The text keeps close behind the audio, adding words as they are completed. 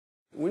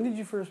When did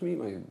you first meet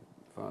my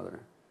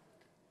father?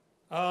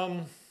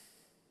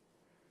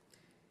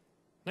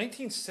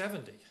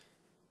 1970.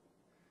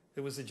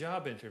 It was a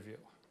job interview.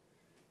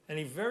 And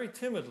he very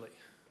timidly,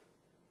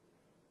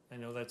 I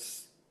know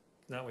that's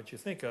not what you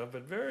think of,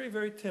 but very,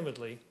 very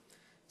timidly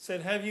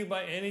said, "Have you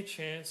by any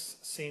chance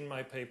seen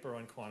my paper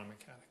on quantum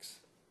mechanics?"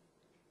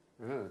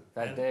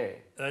 That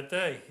day? That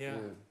day, yeah.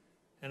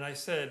 And I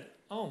said,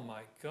 "Oh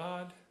my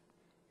God,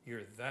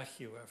 you're that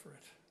Hugh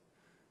Everett."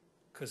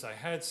 Because I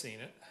had seen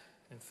it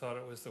and thought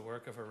it was the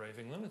work of a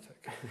raving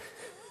lunatic.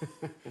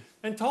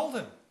 And told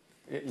him.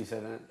 You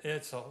said that?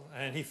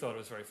 And he thought it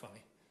was very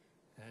funny.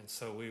 And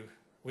so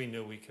we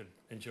knew we could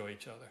enjoy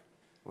each other.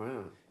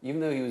 Wow.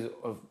 Even though he was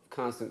of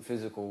constant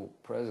physical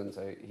presence,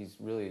 he's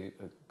really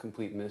a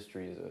complete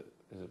mystery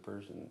as a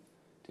person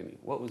to me.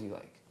 What was he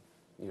like?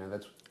 You know,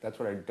 that's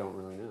what I don't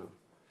really know.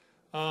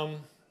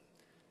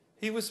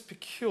 He was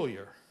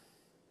peculiar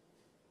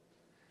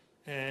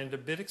and a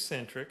bit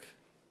eccentric.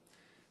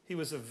 He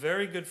was a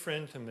very good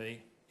friend to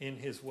me in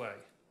his way.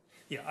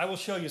 Yeah, I will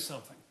show you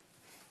something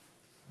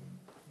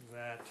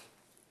that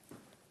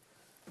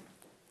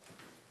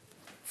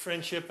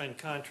friendship and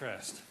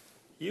contrast.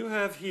 You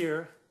have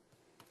here.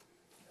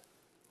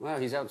 Wow,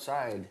 he's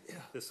outside.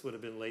 Yeah, this would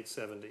have been late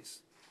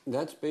 70s.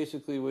 That's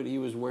basically what he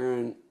was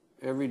wearing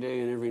every day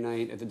and every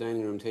night at the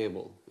dining room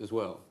table as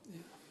well.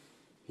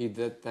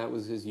 Yeah. That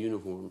was his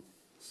uniform.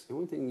 The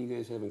only thing you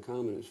guys have in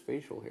common is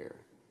facial hair.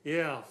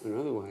 Yeah. And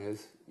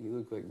otherwise, you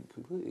look like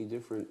completely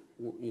different,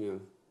 you know,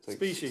 it's like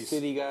species.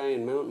 City guy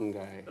and mountain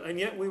guy. And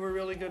yet we were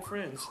really good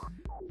friends.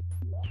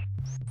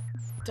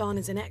 Don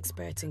is an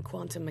expert in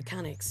quantum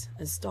mechanics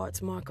and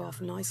starts Mark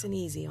off nice and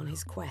easy on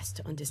his quest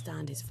to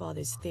understand his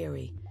father's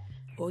theory.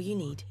 All you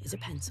need is a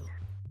pencil.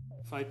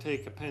 If I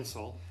take a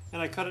pencil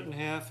and I cut it in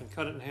half and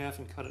cut it in half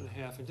and cut it in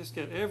half and just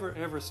get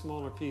ever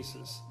smaller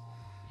pieces,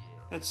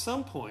 at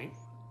some point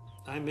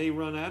I may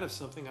run out of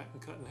something I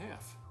can cut in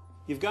half.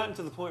 You've gotten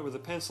to the point where the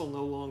pencil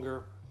no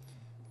longer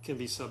can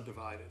be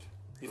subdivided.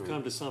 You've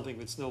come to something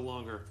that's no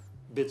longer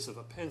bits of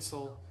a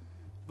pencil,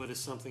 but is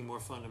something more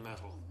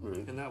fundamental.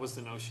 And that was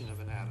the notion of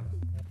an atom.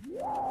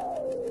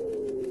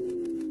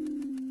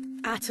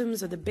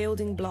 Atoms are the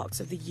building blocks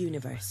of the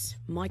universe,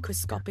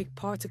 microscopic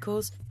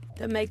particles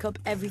that make up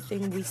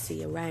everything we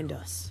see around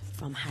us,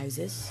 from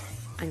houses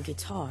and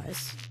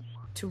guitars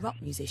to rock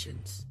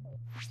musicians.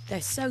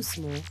 They're so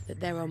small that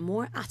there are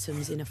more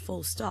atoms in a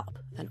full stop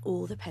than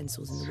all the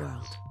pencils in the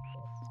world.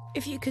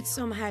 If you could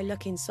somehow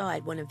look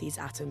inside one of these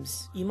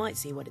atoms, you might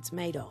see what it's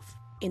made of.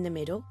 In the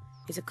middle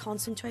is a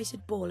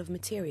concentrated ball of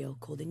material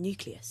called a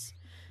nucleus.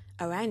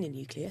 Around the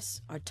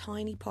nucleus are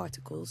tiny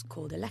particles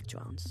called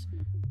electrons.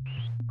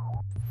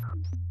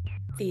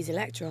 These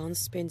electrons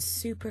spin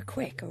super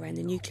quick around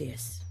the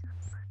nucleus.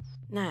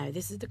 Now,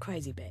 this is the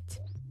crazy bit.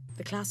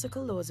 The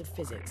classical laws of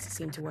physics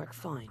seem to work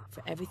fine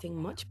for everything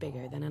much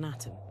bigger than an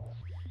atom.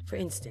 For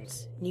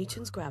instance,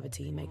 Newton's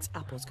gravity makes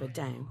apples go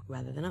down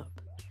rather than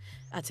up.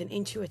 At an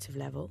intuitive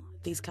level,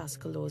 these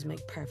classical laws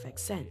make perfect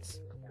sense.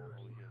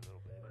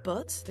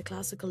 But the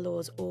classical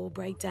laws all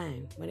break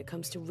down when it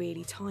comes to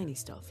really tiny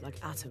stuff like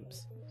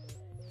atoms.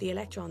 The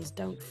electrons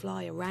don't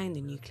fly around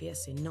the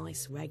nucleus in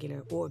nice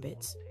regular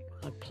orbits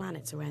like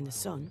planets around the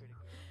sun,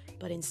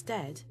 but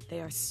instead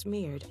they are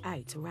smeared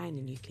out around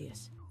the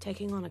nucleus,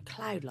 taking on a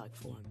cloud-like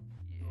form.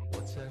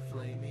 What's that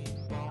flaming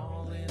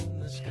ball in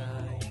the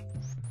sky?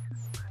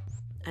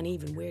 And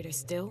even weirder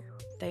still,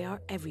 they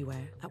are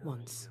everywhere at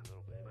once.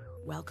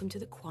 Welcome to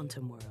the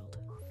quantum world.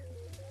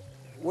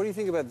 What do you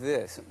think about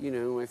this? You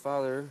know, my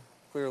father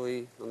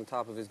clearly on the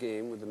top of his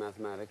game with the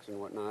mathematics and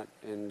whatnot,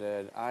 and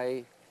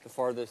the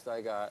farthest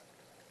I got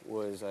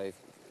was I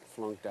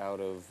flunked out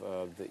of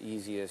the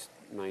easiest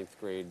 9th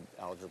grade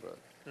algebra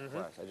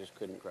class. I just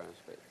couldn't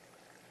grasp it.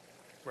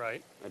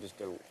 Right. I just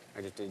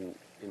didn't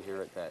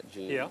inherit that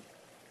gene. Yeah.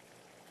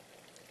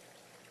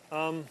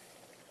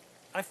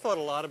 I've thought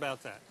a lot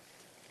about that.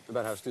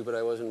 About how stupid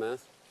I was in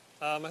math?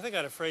 I think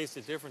I'd have phrased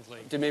it differently.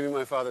 Did maybe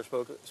my father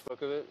spoke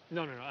of it?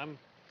 No.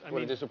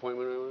 What a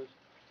disappointment I was?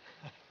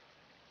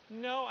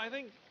 No, I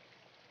think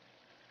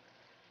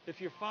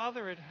if your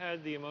father had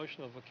had the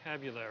emotional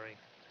vocabulary,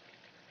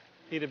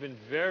 he'd have been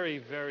very,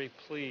 very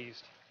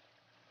pleased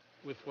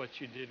with what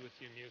you did with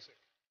your music.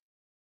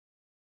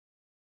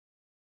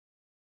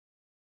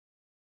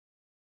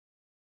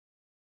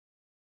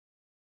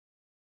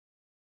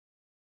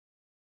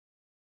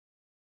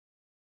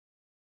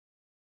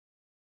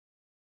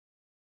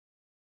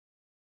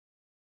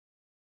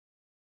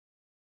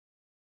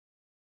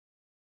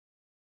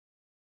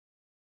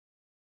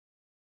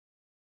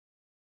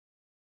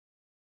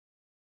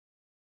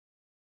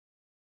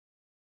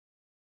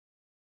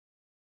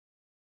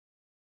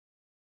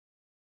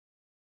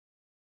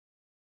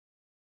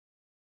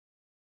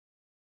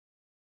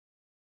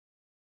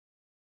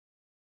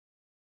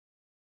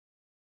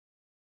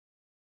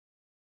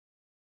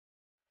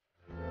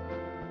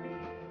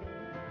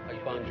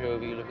 Like Bon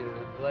Jovi looking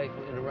at life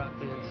in a rock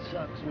band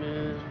sucks,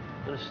 man.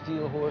 On a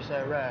steel horse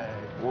I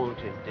ride,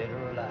 wanted, dead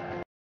or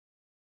alive.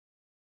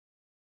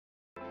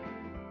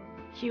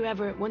 Hugh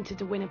Everett wanted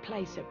to win a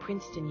place at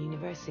Princeton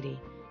University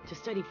to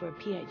study for a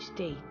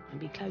PhD and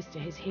be close to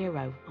his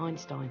hero,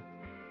 Einstein.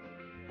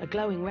 A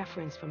glowing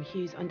reference from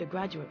Hugh's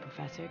undergraduate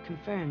professor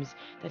confirms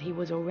that he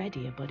was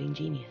already a budding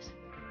genius.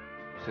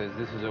 Says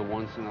this is a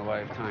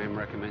once-in-a-lifetime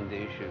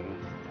recommendation,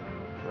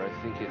 for I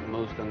think it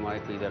most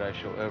unlikely that I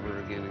shall ever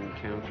again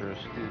encounter a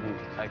student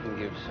I can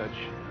give such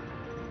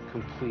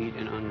complete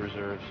and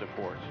unreserved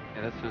support.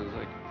 Yeah, that sounds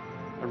like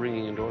a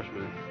ringing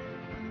endorsement.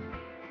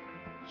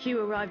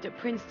 Hugh arrived at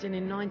Princeton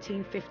in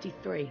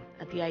 1953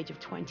 at the age of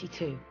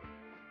 22.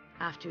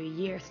 After a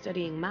year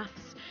studying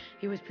maths,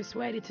 he was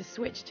persuaded to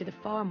switch to the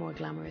far more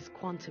glamorous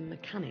quantum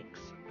mechanics.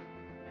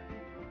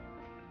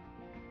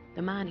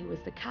 The man who was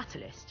the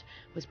catalyst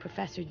was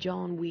Professor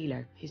John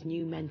Wheeler, his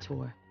new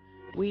mentor.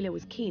 Wheeler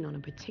was keen on a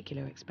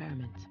particular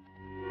experiment.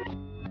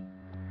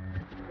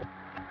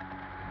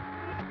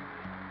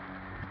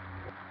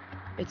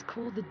 It's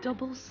called the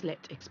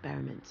double-slit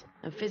experiment,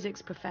 and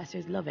physics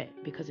professors love it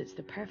because it's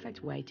the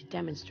perfect way to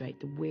demonstrate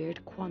the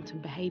weird quantum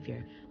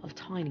behavior of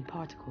tiny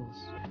particles.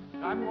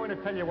 I'm going to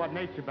tell you what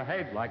nature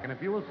behaves like, and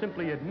if you will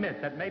simply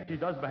admit that nature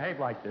does behave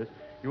like this,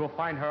 you will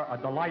find her a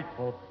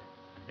delightful,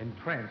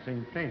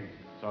 entrancing thing.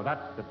 So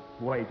that's the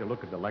way to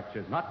look at the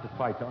lectures, not to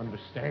try to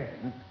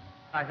understand.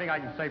 I think I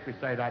can safely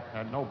say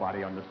that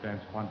nobody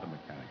understands quantum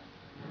mechanics.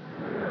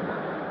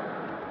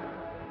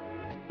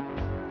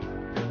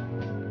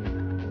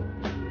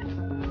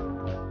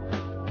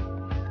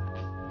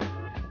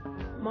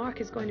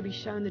 Mark is going to be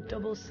shown the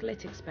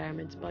double-slit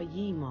experiment by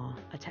Yi Ma,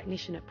 a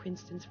technician at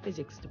Princeton's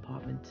physics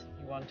department.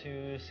 You want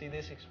to see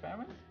this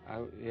experiment?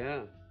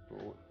 Yeah,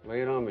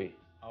 lay it on me.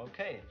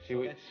 Okay. See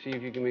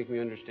if you can make me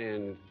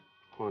understand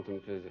quantum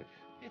physics.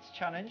 It's a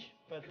challenge,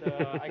 but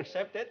I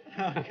accept it.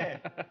 Okay.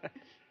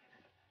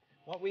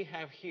 What we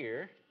have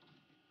here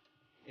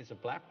is a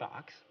black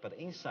box, but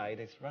inside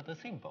it's rather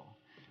simple.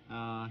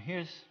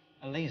 Here's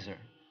a laser.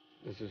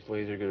 Is this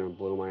laser going to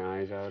blow my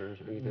eyes out or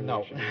anything?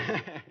 No.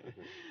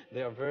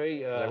 They are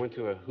very... I went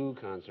to a Who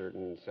concert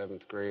in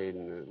 7th grade,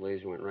 and the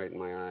laser went right in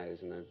my eyes,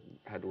 and I've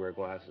had to wear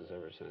glasses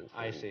ever since.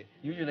 I see.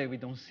 Usually we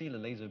don't see the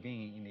laser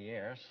being in the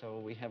air, so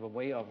we have a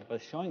way of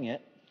showing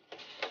it.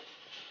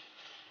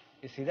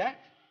 You see that?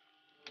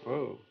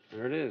 Oh,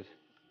 there it is.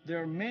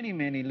 There are many,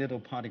 many little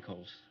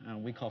particles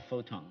we call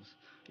photons.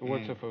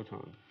 What's a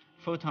photon?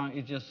 Photon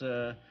is just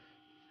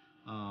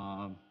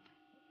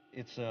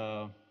it's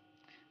a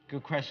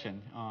good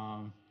question.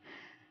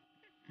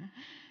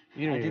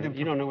 You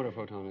don't know what a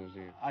photon is, do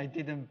you? I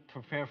didn't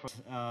prepare for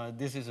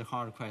this is a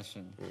hard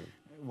question.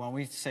 When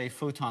we say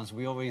photons,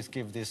 we always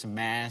give this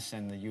mass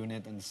and the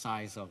unit and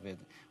size of it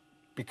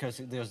because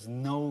there's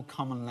no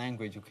common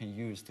language you can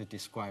use to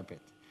describe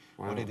it.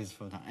 Wow. What it is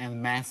photon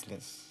and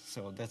massless,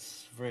 so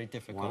that's very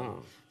difficult.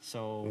 Wow.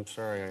 So I'm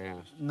sorry I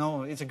asked.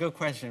 No, it's a good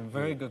question.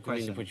 Very good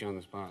question. I need to put you on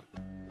the spot.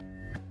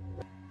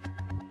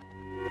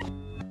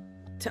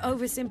 To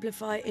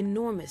oversimplify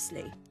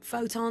enormously,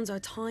 photons are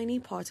tiny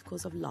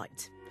particles of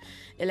light.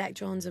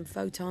 Electrons and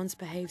photons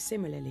behave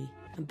similarly,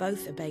 and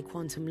both obey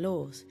quantum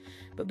laws.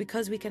 But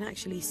because we can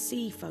actually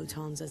see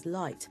photons as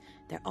light,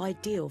 they're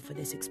ideal for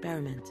this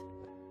experiment.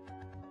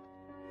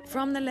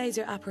 From the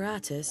laser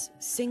apparatus,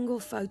 single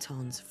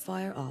photons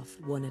fire off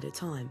one at a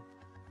time.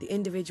 The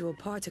individual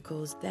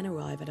particles then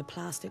arrive at a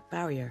plastic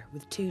barrier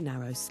with two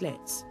narrow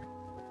slits.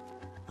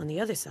 On the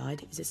other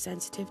side is a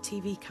sensitive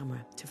TV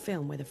camera to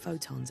film where the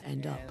photons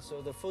end up. And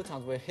so the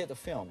photons will hit the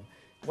film.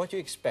 What you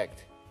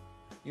expect?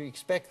 You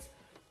expect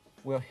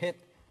will hit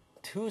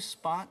two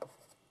spots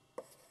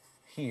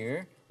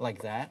here,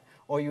 like that,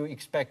 or you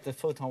expect the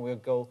photon will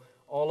go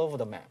all over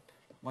the map.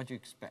 What do you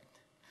expect?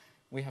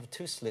 We have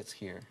two slits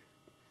here.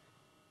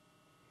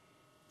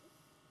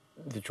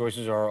 The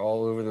choices are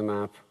all over the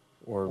map,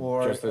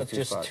 or just those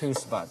two spots? Just two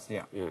spots,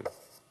 yeah.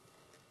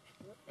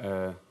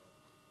 Yeah.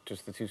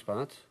 Just the two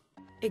spots?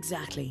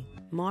 Exactly.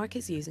 Mark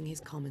is using his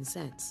common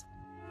sense.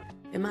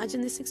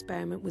 Imagine this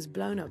experiment was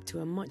blown up to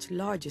a much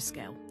larger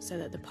scale so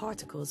that the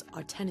particles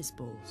are tennis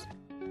balls,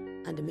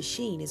 and a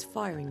machine is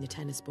firing the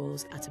tennis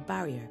balls at a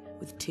barrier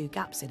with two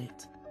gaps in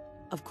it.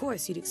 Of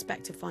course, you'd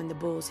expect to find the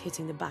balls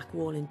hitting the back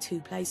wall in two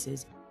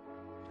places,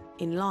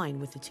 in line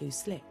with the two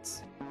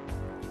slits.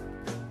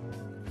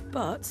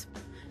 But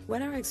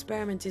when our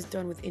experiment is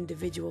done with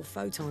individual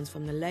photons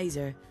from the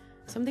laser,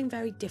 something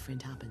very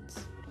different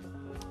happens.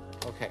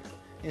 Okay,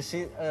 you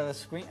see the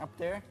screen up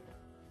there?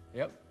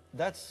 Yep.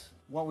 That's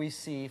what we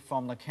see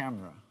from the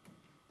camera.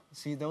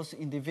 See those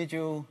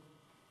individual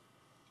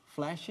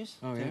flashes?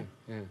 Oh, there?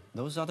 yeah.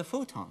 Those are the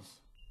photons.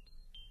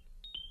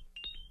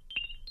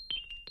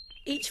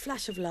 Each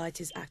flash of light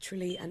is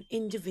actually an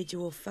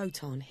individual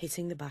photon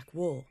hitting the back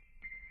wall.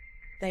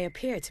 They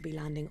appear to be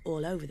landing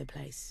all over the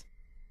place.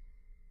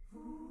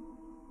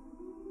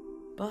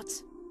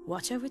 But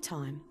watch over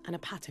time and a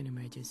pattern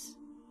emerges.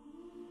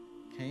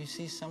 Can you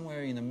see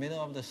somewhere in the middle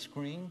of the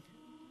screen?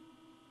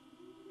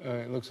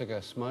 It looks like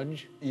a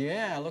smudge.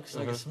 Yeah, it looks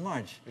like a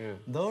smudge. Yeah.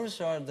 Those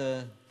are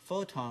the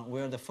photon,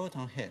 where the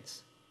photon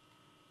hits.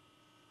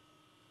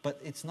 But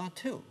it's not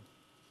two,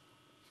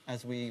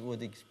 as we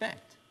would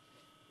expect.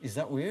 Is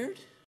that weird?